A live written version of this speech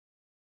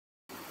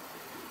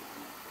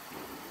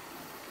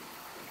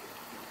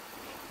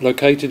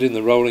Located in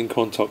the rolling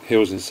Quantock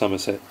Hills in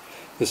Somerset,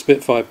 the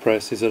Spitfire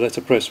Press is a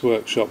letterpress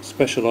workshop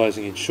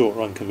specialising in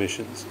short-run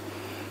commissions.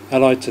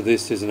 Allied to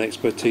this is an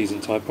expertise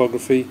in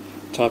typography,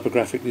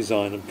 typographic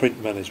design and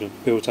print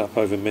management built up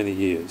over many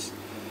years.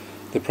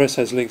 The press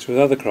has links with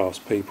other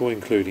craftspeople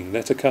including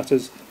letter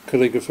cutters,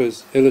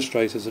 calligraphers,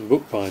 illustrators and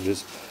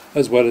bookbinders,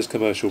 as well as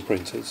commercial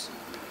printers.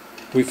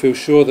 We feel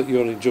sure that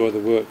you'll enjoy the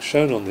work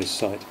shown on this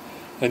site,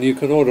 and you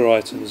can order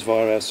items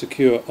via our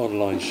secure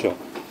online shop.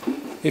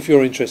 If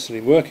you're interested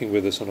in working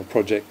with us on a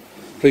project,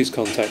 please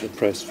contact the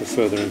press for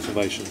further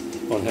information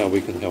on how we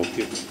can help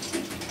you.